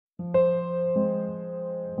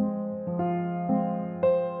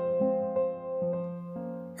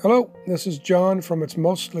Hello, this is John from It's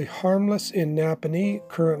Mostly Harmless in Napanee,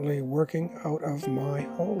 currently working out of my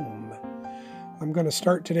home. I'm going to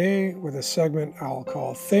start today with a segment I'll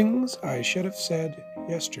call Things I Should Have Said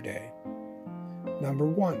Yesterday. Number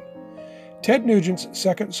 1. Ted Nugent's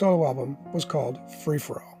second solo album was called Free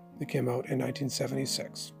For All. It came out in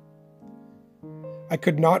 1976. I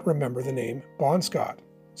could not remember the name Bon Scott,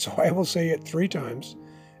 so I will say it 3 times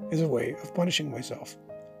as a way of punishing myself.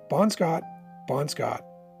 Bon Scott, Bon Scott,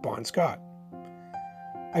 Bon Scott.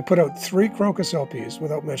 I put out 3 Crocus LPs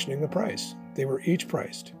without mentioning the price. They were each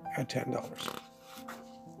priced at $10.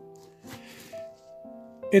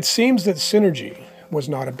 It seems that Synergy was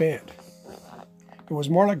not a band. It was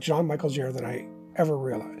more like John Michael Jarre than I ever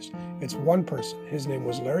realized. It's one person. His name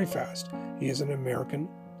was Larry Fast. He is an American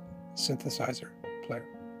synthesizer player.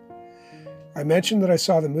 I mentioned that I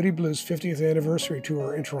saw the Moody Blues 50th anniversary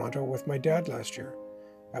tour in Toronto with my dad last year.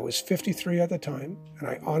 I was 53 at the time, and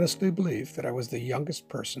I honestly believe that I was the youngest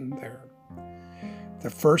person there. The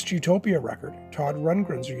first Utopia record, Todd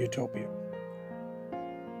Rundgren's Utopia.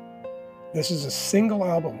 This is a single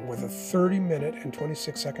album with a 30-minute and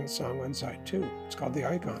 26-second song on side 2. It's called The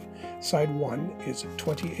Icon. Side 1 is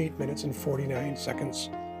 28 minutes and 49 seconds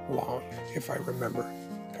long, if I remember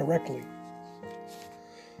correctly.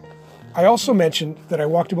 I also mentioned that I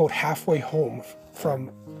walked about halfway home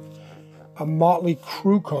from a Motley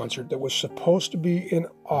Crue concert that was supposed to be in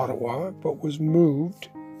Ottawa, but was moved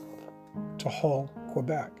to Hull,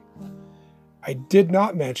 Quebec. I did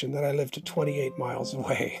not mention that I lived 28 miles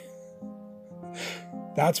away.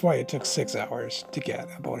 That's why it took 6 hours to get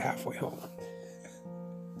about halfway home.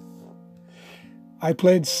 I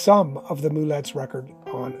played some of the Moulettes record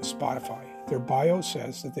on Spotify. Their bio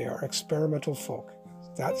says that they are experimental folk.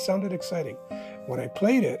 That sounded exciting. When I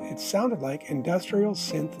played it, it sounded like industrial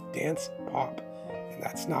synth dance pop, and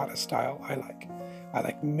that's not a style I like. I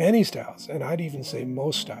like many styles, and I'd even say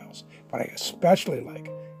most styles, but I especially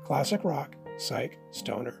like classic rock, psych,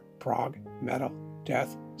 stoner, prog, metal,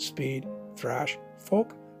 death, speed, thrash,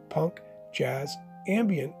 folk, punk, jazz,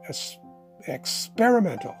 ambient,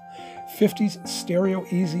 experimental, 50s stereo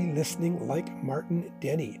easy listening like Martin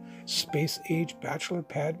Denny, space age bachelor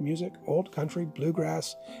pad music, old country,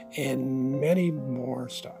 bluegrass, and many more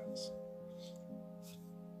styles.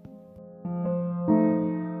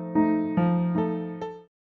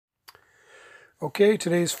 Okay,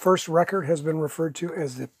 today's first record has been referred to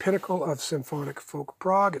as the pinnacle of symphonic folk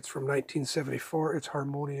prog. It's from 1974. It's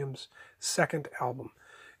Harmonium's second album.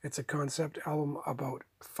 It's a concept album about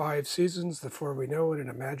 5 seasons, the 4 we know, and an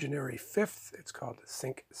imaginary 5th. It's called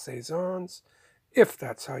 5 Saisons, if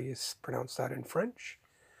that's how you pronounce that in French.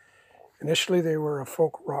 Initially, they were a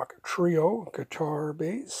folk rock trio,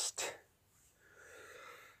 guitar-based.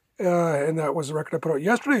 And that was the record I put out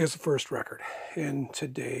yesterday as the first record. And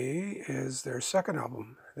today is their second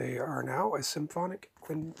album. They are now a symphonic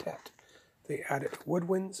quintet. They added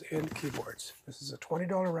woodwinds and keyboards. This is a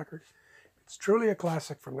 $20 record. It's truly a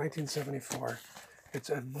classic from 1974. It's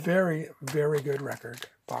a very, very good record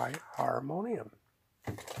by Harmonium.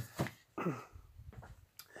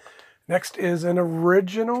 Next is an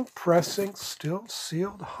original pressing, still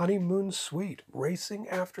sealed Honeymoon Suite, Racing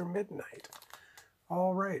After Midnight.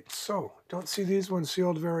 All right, so don't see these ones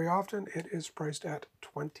sealed very often. It is priced at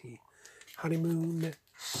 $20. Honeymoon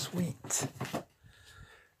Suite.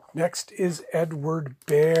 Next is Edward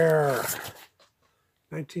Bear.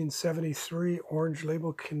 1973 Orange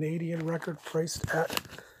Label Canadian record priced at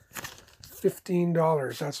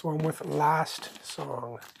 $15. That's the one with Last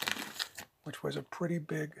Song, which was a pretty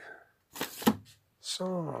big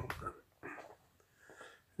song.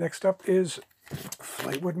 Next up is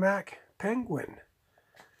Fleetwood Mac Penguin.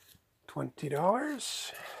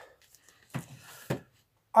 $20.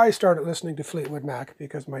 I started listening to Fleetwood Mac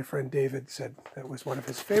because my friend David said that was one of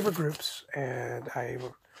his favorite groups, and I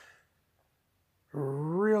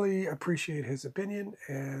really appreciate his opinion,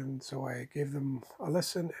 and so I gave them a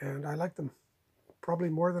listen, and I liked them probably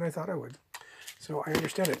more than I thought I would. So I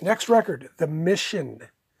understand it. Next record, The Mission.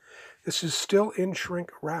 This is still in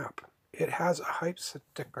shrink wrap. It has a hype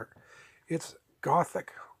sticker. It's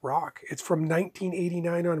gothic rock. It's from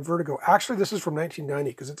 1989 on Vertigo. Actually, this is from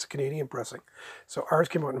 1990 because it's a Canadian pressing. So ours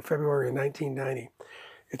came out in February of 1990.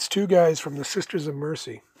 It's 2 guys from the Sisters of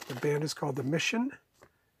Mercy. The band is called The Mission,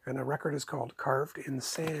 and the record is called Carved in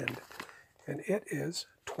Sand. And it is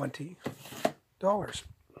 $20.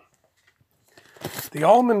 The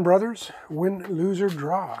Allman Brothers, Win, Lose, or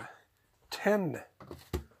Draw. $10.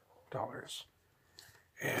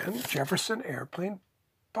 And Jefferson Airplane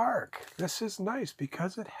Park. This is nice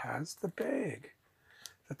because it has the bag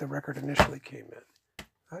that the record initially came in.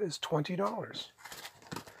 That is $20.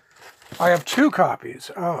 I have 2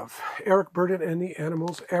 copies of Eric Burdon and the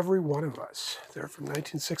Animals, Every One of Us. They're from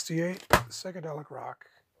 1968, psychedelic rock.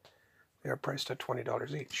 They are priced at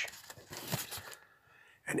 $20 each.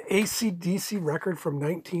 An AC/DC record from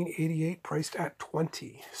 1988, priced at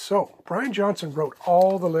 $20. So, Brian Johnson wrote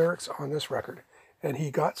all the lyrics on this record, and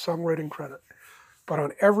he got songwriting credit. But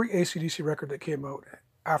on every AC/DC record that came out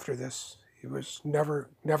after this, he was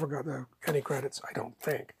never got any credits, I don't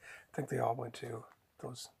think. I think they all went to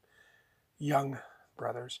those Young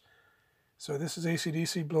brothers. So this is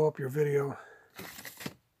AC/DC, Blow Up Your Video,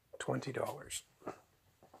 $20.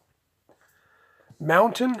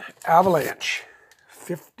 Mountain Avalanche,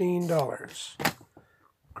 $15.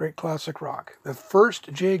 Great classic rock. The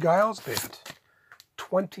First J. Giles Band,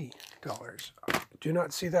 $20. Do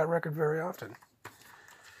not see that record very often.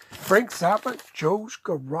 Frank Zappa, Joe's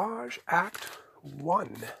Garage, Act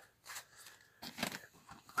 1.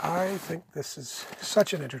 I think this is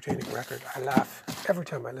such an entertaining record. I laugh every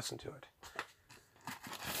time I listen to it.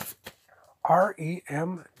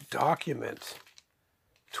 REM Document,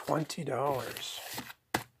 $20.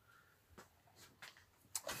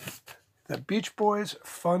 The Beach Boys,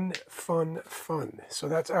 Fun, Fun, Fun. So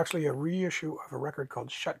that's actually a reissue of a record called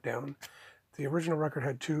Shutdown. The original record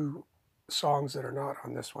had 2 songs that are not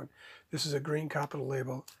on this one. This is a Green Capital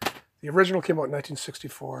label. The original came out in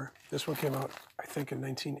 1964. This one came out, I think, in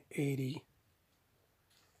 1980.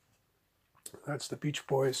 That's the Beach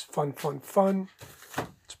Boys, Fun, Fun, Fun.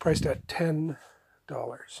 It's priced at $10.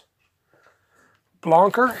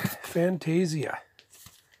 Blanker, Fantasia.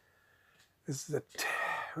 This is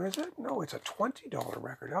where is it? No, it's a $20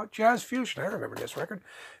 record. Oh, Jazz Fusion. I remember this record.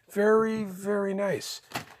 Very, very nice.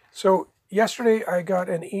 So yesterday I got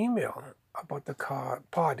an email about the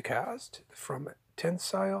podcast from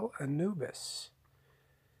Tensile Anubis.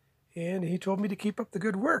 And he told me to keep up the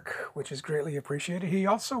good work, which is greatly appreciated. He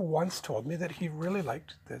also once told me that he really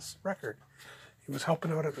liked this record. He was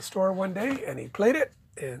helping out at the store one day, and he played it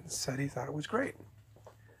and said he thought it was great.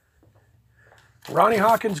 Ronnie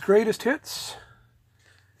Hawkins' Greatest Hits,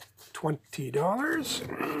 $20.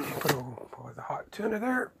 Put the hot tuna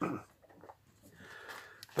there.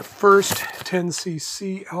 The first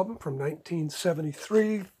 10cc album from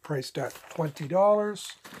 1973, priced at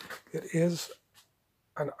 $20. It is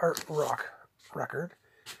an art rock record.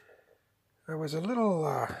 I was a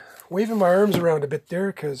little waving my arms around a bit there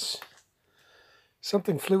because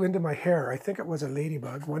something flew into my hair. I think it was a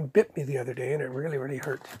ladybug. One bit me the other day and it really, really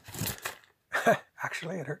hurt.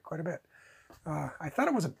 Actually, it hurt quite a bit. I thought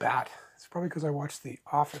it was a bat. It's probably because I watched The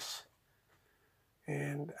Office.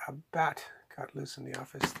 And a bat got loose in the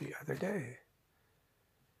office the other day.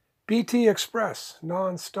 BT Express,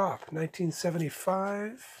 Non-Stop,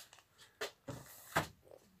 1975,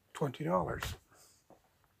 $20.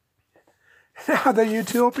 Now the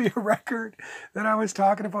Utopia record that I was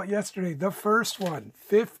talking about yesterday, the first one,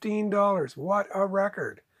 $15. What a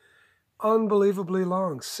record. Unbelievably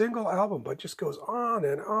long. Single album, but just goes on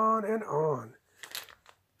and on and on.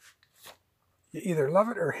 You either love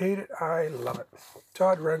it or hate it. I love it.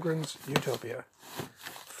 Todd Rundgren's Utopia.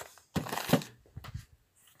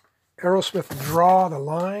 Aerosmith, Draw the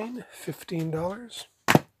Line, $15.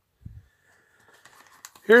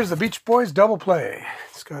 Here's the Beach Boys Double Play.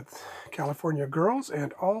 It's got California Girls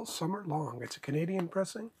and All Summer Long. It's a Canadian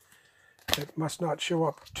pressing. It must not show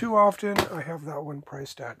up too often. I have that one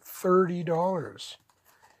priced at $30.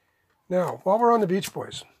 Now, while we're on the Beach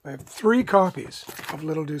Boys, I have 3 copies of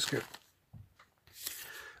Little Deuce Coupe.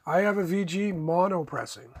 I have a VG mono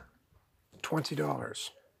pressing,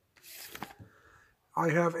 $20. I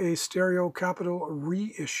have a Stereo Capital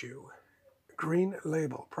reissue, green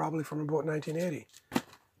label, probably from about 1980,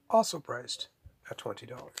 also priced at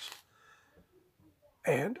 $20.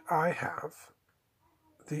 And I have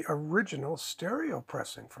the original stereo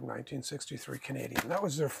pressing from 1963 Canadian. That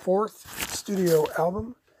was their 4th studio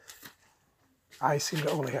album. I seem to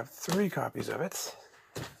only have 3 copies of it.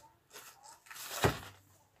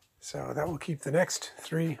 So that will keep the next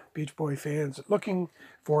 3 Beach Boy fans looking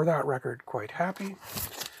for that record quite happy.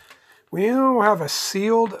 We now have a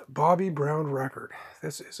sealed Bobby Brown record.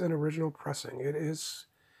 This is an original pressing. It is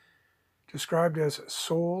described as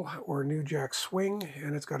soul or New Jack Swing,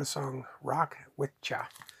 and it's got a song, Rock With Ya,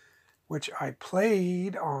 which I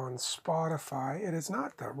played on Spotify. It is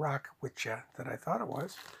not the Rock With Ya that I thought it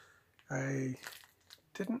was. I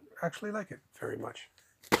didn't actually like it very much.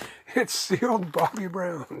 It's sealed Bobby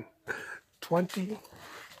Brown, $20.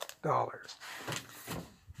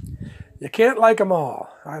 You can't like them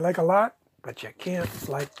all. I like a lot, but you can't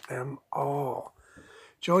like them all.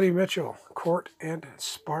 Joni Mitchell, Court and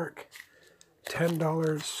Spark,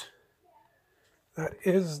 $10. That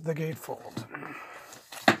is the gatefold.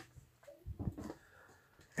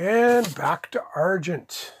 And back to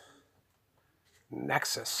Argent.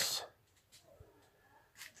 Nexus.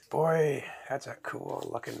 Boy, that's a cool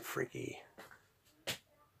looking freaky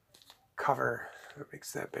cover. It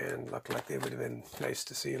makes that band look like they would have been nice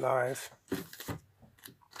to see live.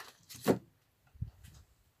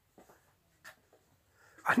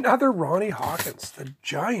 Another Ronnie Hawkins, the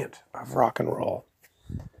giant of rock and roll.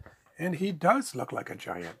 And he does look like a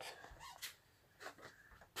giant.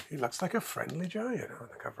 He looks like a friendly giant on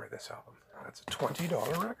the cover of this album. That's a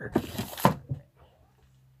 $20 record.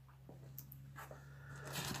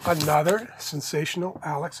 Another sensational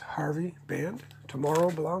Alex Harvey band, Tomorrow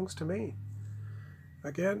Belongs to Me.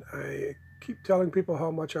 Again, I keep telling people how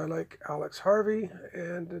much I like Alex Harvey,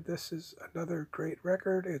 and this is another great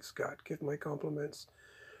record. It's got Give My Compliments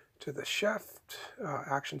to the Chef,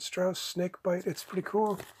 Action Strauss, Snakebite. It's pretty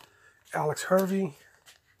cool. Alex Harvey,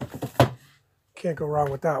 can't go wrong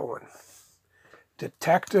with that one.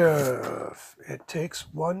 Detective, It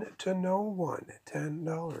Takes One to Know One,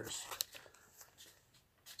 $10.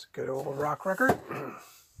 It's a good old rock record.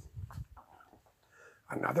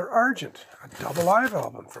 Another Argent, a double live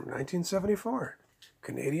album from 1974.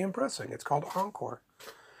 Canadian pressing. It's called Encore.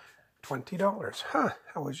 $20. Huh,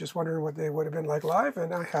 I was just wondering what they would have been like live,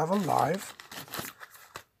 and I have a live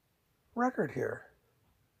record here.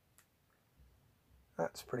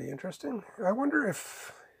 That's pretty interesting. I wonder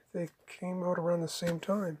if they came out around the same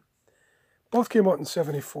time. Both came out in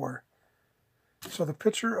 74. So the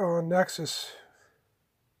picture on Nexus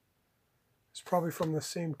is probably from the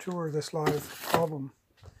same tour this live album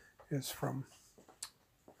is from.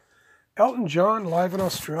 Elton John live in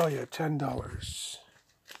Australia, $10.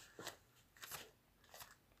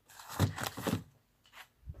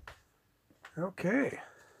 Okay,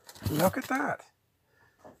 look at that.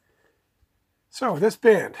 So this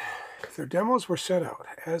band, their demos were sent out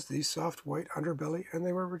as the Soft White Underbelly, and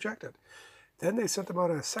they were rejected. Then they sent them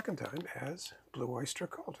out a second time as Blue Oyster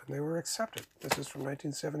Cult, and they were accepted. This is from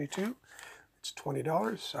 1972. It's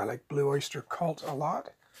 $20. I like Blue Oyster Cult a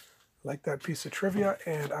lot. I like that piece of trivia,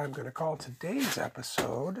 and I'm going to call today's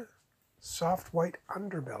episode Soft White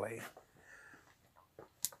Underbelly.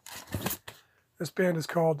 This band is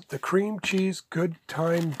called the Cream Cheese Good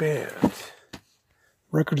Time Band.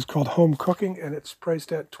 The record is called Home Cooking, and it's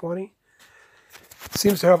priced at $20. It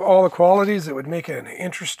seems to have all the qualities that would make it an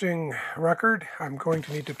interesting record. I'm going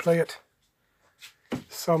to need to play it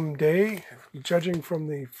someday. Judging from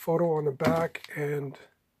the photo on the back and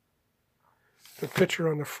the picture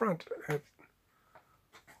on the front, it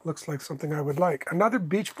looks like something I would like. Another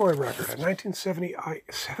Beach Boy record, a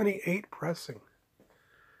 1978 pressing.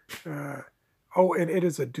 And it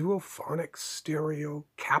is a duophonic stereo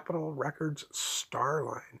Capitol Records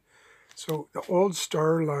Starline. So the old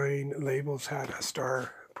Starline labels had a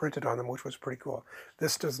star printed on them, which was pretty cool.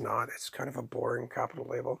 This does not. It's kind of a boring Capitol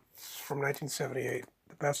label. It's from 1978.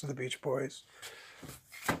 The Best of the Beach Boys.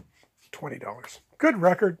 $20. Good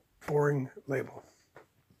record, boring label.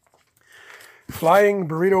 Flying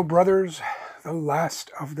Burrito Brothers, The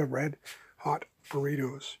Last of the Red Hot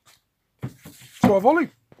Burritos. So I've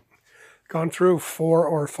only gone through 400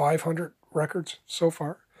 or 500 records so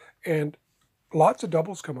far, and lots of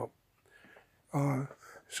doubles come up.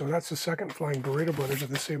 So that's the second Flying Burrito Brothers of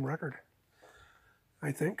the same record,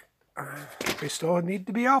 I think. They still need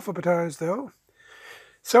to be alphabetized, though.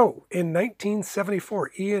 So, in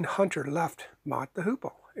 1974, Ian Hunter left Mott the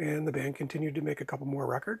Hoople, and the band continued to make a couple more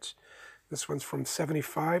records. This one's from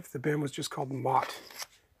 75. The band was just called Mott.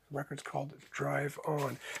 The record's called Drive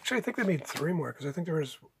On. Actually, I think they made 3 more, because I think there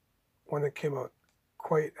was one that came out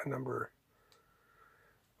quite a number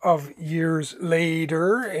of years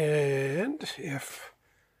later, and if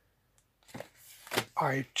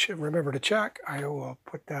I remember to check, I will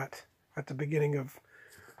put that at the beginning of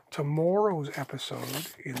tomorrow's episode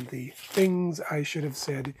in the Things I Should Have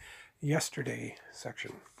Said Yesterday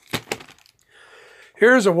section.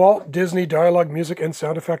 Here's a Walt Disney dialogue, music, and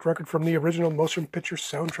sound effect record from the original motion picture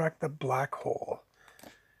soundtrack, The Black Hole.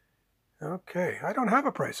 Okay, I don't have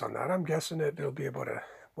a price on that. I'm guessing it'll be about a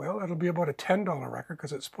 $10 record,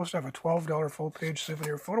 because it's supposed to have a $12 full-page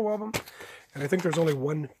souvenir photo album, and I think there's only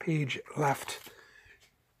one page left.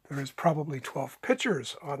 There is probably 12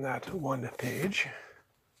 pictures on that one page.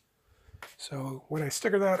 So when I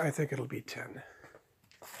sticker that, I think it'll be 10.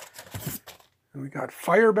 And we got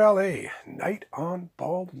Fire Ballet, Night on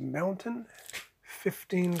Bald Mountain,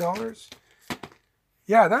 $15.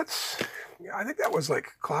 Yeah, I think that was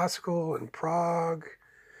like classical and prog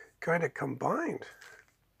kind of combined,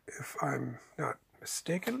 if I'm not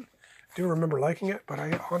mistaken. do remember liking it, but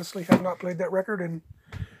I honestly have not played that record in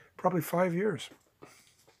probably 5 years.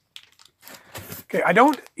 Okay, I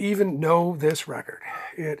don't even know this record.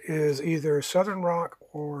 It is either Southern Rock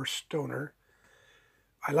or Stoner.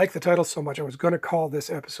 I like the title so much, I was going to call this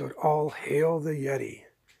episode All Hail the Yeti.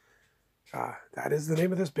 That is the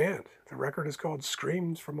name of this band. The record is called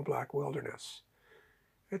Screams from a Black Wilderness.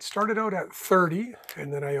 It started out at 30,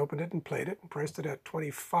 and then I opened it and played it and priced it at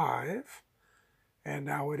 25. And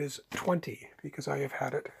now it is 20 because I have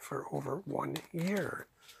had it for over 1 year.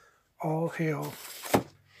 All hail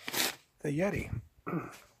the Yeti.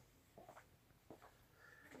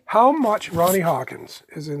 How much Ronnie Hawkins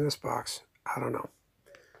is in this box? I don't know.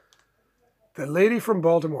 The Lady from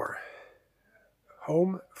Baltimore.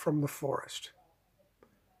 Home from the Forest.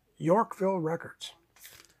 Yorkville Records.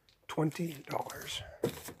 $20.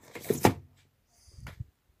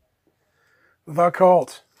 The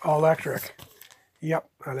Cult. Electric. Yep,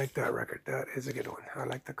 I like that record. That is a good one. I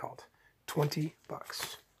like The Cult. $20.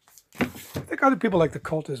 I think other people like The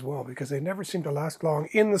Cult as well because they never seem to last long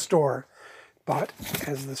in the store. But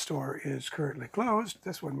as the store is currently closed,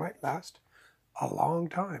 this one might last a long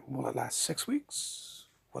time. Will it last 6 weeks?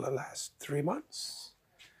 Will it last 3 months?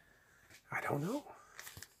 I don't know.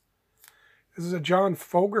 This is a John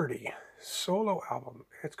Fogerty solo album.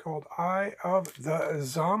 It's called Eye of the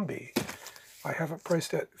Zombie. I have it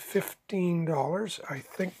priced at $15. I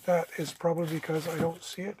think that is probably because I don't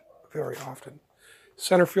see it very often.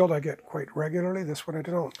 Centerfield I get quite regularly. This one I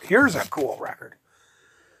don't. Here's a cool record.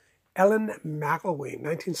 Ellen McElwain,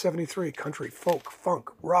 1973, country, folk,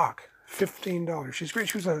 funk, rock, $15. She's great.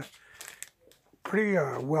 She was a pretty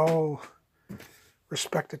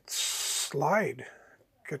well-respected slide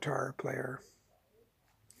guitar player.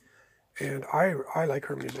 And I like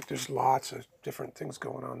her music. There's lots of different things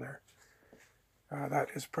going on there. That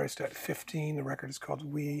is priced at $15. The record is called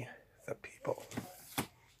We the People.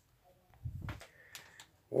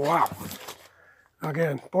 Wow.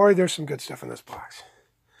 Again, boy, there's some good stuff in this box.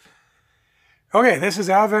 Okay, this is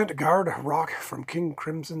avant-garde rock from King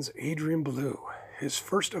Crimson's Adrian Belew. His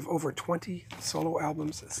first of over 20 solo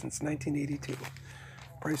albums since 1982.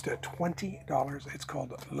 Priced at $20. It's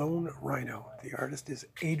called Lone Rhino. The artist is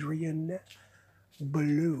Adrian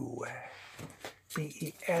Belew.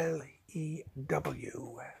 B-E-L-E-W.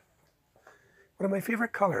 One of my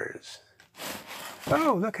favorite colors.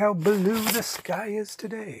 Oh, look how blue the sky is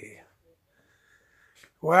today.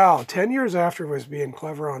 Well, 10 years after was being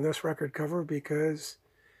clever on this record cover because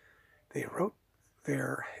they wrote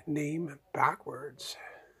their name backwards.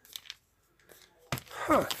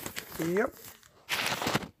 Huh. Yep.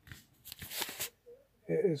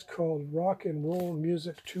 It is called Rock and Roll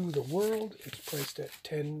Music to the World. It's priced at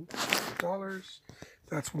 $10.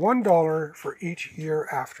 That's $1 for each year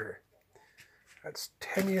after. That's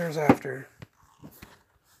 10 years after.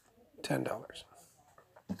 $10.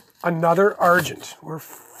 Another Argent. We're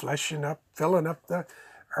filling up the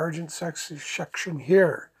Argent section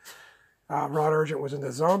here. Rod Argent was in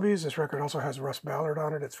the Zombies. This record also has Russ Ballard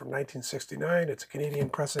on it. It's from 1969. It's a Canadian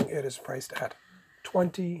pressing. It is priced at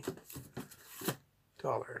 $20.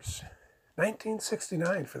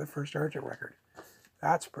 1969 for the first Argent record.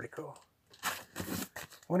 That's pretty cool.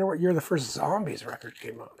 Wonder what year the first Zombies record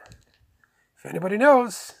came out. If anybody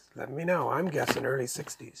knows, let me know. I'm guessing early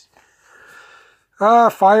 60s.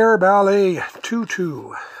 Fire Ballet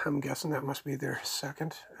Tutu. I'm guessing that must be their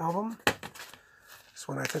second album. This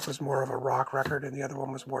one I think was more of a rock record, and the other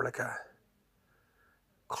one was more like a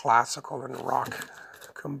classical and rock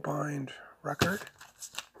combined record.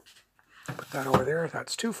 Put that over there.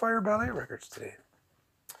 That's 2 Fire Ballet records today.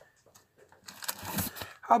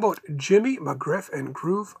 How about Jimmy McGriff and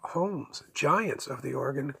Groove Holmes, Giants of the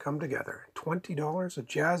Organ Come Together. $20, a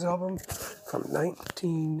jazz album from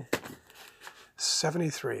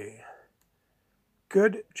 1973.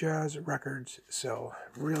 Good jazz records sell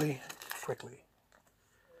really quickly.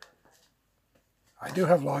 I do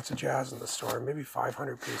have lots of jazz in the store, maybe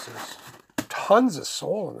 500 pieces. Tons of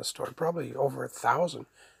soul in the store, probably over 1,000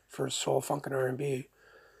 for soul, funk, and R&B.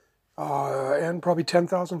 And probably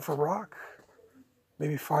 10,000 for rock.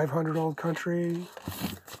 Maybe 500 old country,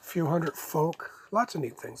 a few hundred folk. Lots of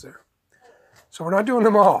neat things there. So we're not doing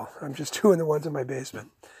them all. I'm just doing the ones in my basement.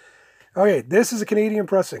 Okay, this is a Canadian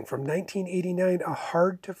pressing from 1989, a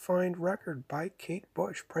hard-to-find record by Kate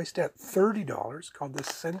Bush, priced at $30, called The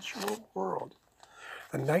Sensual World.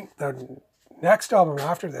 The next album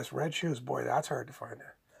after this, Red Shoes, boy, that's hard to find.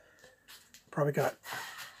 Probably got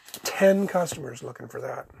 10 customers looking for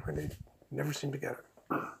that, and they never seem to get it.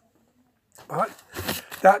 But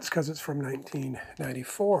that's because it's from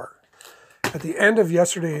 1994. At the end of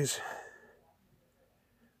yesterday's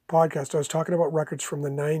podcast, I was talking about records from the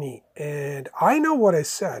 90s, and I know what I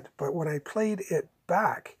said, but when I played it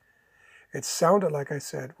back, it sounded like I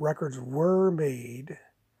said records were made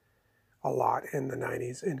a lot in the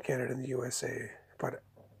 90s in Canada and the USA, but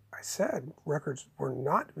I said records were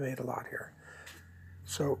not made a lot here.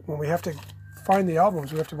 So when we have to find the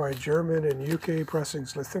albums, we have to buy German and UK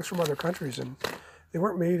pressings, things from other countries, and they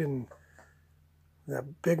weren't made in the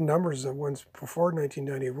big numbers that ones before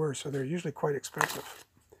 1990 were, so they're usually quite expensive.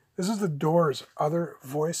 This is the Doors' Other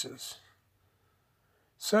Voices.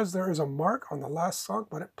 Says there is a mark on the last song,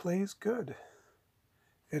 but it plays good.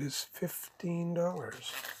 It is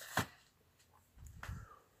 $15.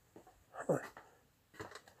 Huh.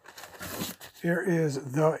 Here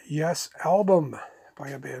is the Yes album by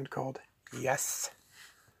a band called Yes,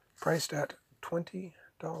 priced at $20.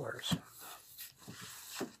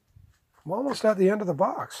 I'm almost at the end of the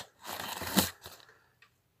box.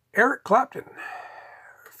 Eric Clapton,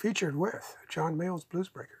 featured with John Mayall's Blues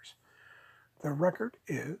Breakers. The record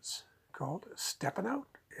is called Steppin' Out,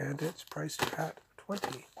 and it's priced at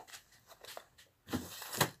 $20.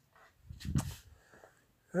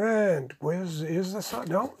 And is the song?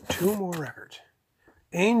 No, two more records.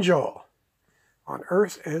 Angel, On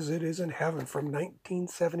Earth as It Is in Heaven from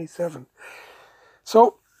 1977.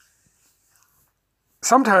 So,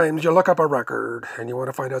 sometimes you look up a record and you want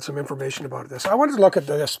to find out some information about this. I wanted to look at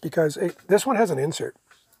this because this one has an insert.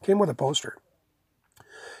 It came with a poster.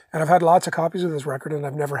 And I've had lots of copies of this record and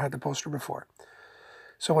I've never had the poster before.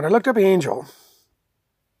 So when I looked up Angel,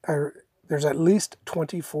 there's at least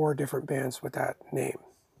 24 different bands with that name.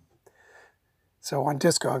 So on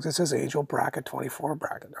Discogs, it says Angel bracket 24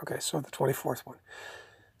 bracket. Okay, so the 24th one.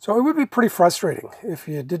 So it would be pretty frustrating if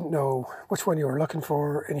you didn't know which one you were looking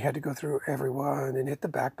for and you had to go through every one and hit the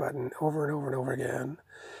back button over and over and over again.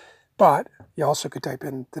 But you also could type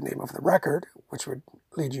in the name of the record, which would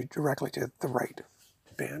lead you directly to the right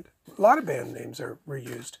band. A lot of band names are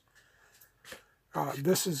reused.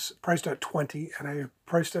 This is priced at $20, and I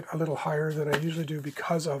priced it a little higher than I usually do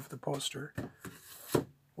because of the poster,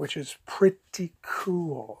 which is pretty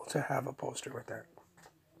cool to have a poster with that.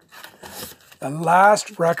 The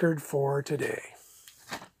last record for today.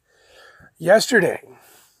 Yesterday,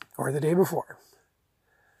 or the day before,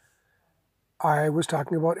 I was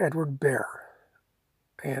talking about Edward Bear.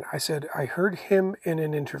 And I said I heard him in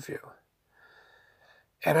an interview.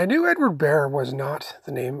 And I knew Edward Bear was not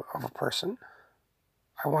the name of a person.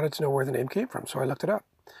 I wanted to know where the name came from, so I looked it up.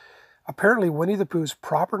 Apparently, Winnie the Pooh's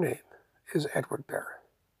proper name is Edward Bear.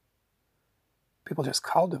 People just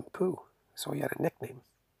called him Pooh, so he had a nickname.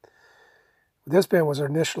 This band was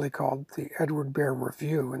initially called the Edward Bear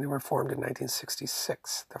Review, and they were formed in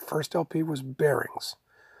 1966. The first LP was Bearings.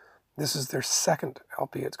 This is their second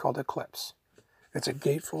LP. It's called Eclipse. It's a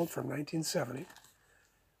gatefold from 1970.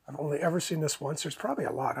 I've only ever seen this once. There's probably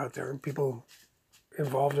a lot out there, and people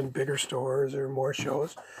involved in bigger stores or more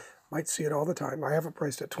shows might see it all the time. I have it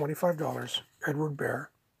priced at $25, Edward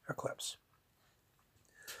Bear Eclipse.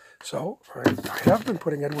 So I have been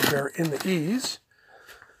putting Edward Bear in the E's,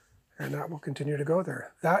 and that will continue to go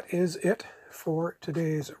there. That is it for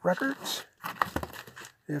today's records.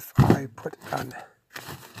 If I put an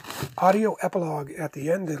audio epilogue at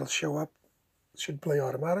the end, it'll show up. It should play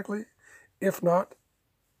automatically. If not,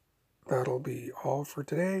 that'll be all for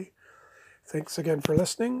today. Thanks again for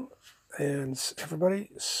listening. And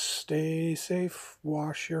everybody, stay safe,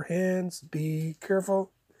 wash your hands, be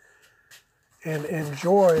careful, and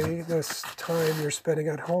enjoy this time you're spending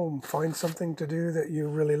at home. Find something to do that you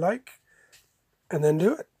really like, and then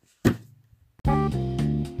do it.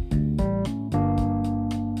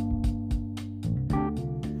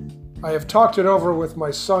 I have talked it over with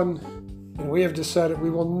my son, and we have decided we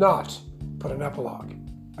will not put an epilogue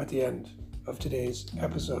at the end of today's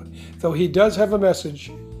episode, though he does have a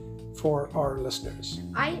message for our listeners.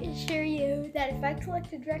 I assure you that if I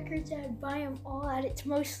collected records, I would buy them all out. It's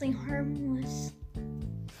mostly harmless.